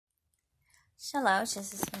Hello, this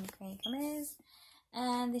is Craig Gomez,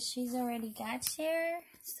 and the shoes already got here.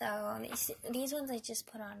 So these ones I just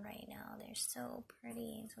put on right now. They're so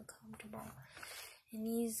pretty and so comfortable. And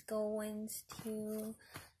these gold ones too.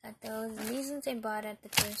 Got those. And these ones I bought at the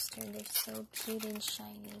thrift store. They're so cute and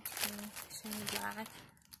shiny too. Shiny black.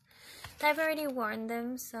 I've already worn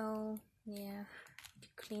them, so yeah. To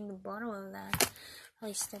clean the bottom of that.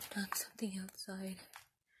 Probably stepped on something outside.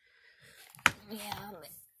 Yeah.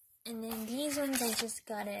 And then these ones I just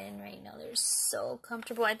got in right now. They're so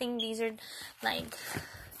comfortable. I think these are like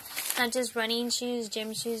not just running shoes,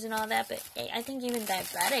 gym shoes and all that, but I think even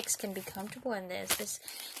diabetics can be comfortable in this.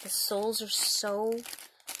 The soles are so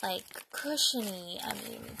like cushiony. I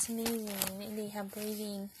mean, it's amazing. And they have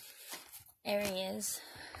breathing areas.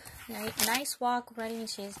 Nice walk running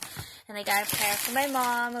shoes. And I got a pair for my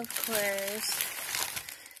mom, of course.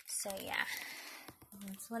 So yeah.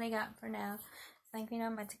 That's what I got for now. Thank you,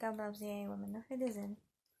 God loves you, woman of it isn't.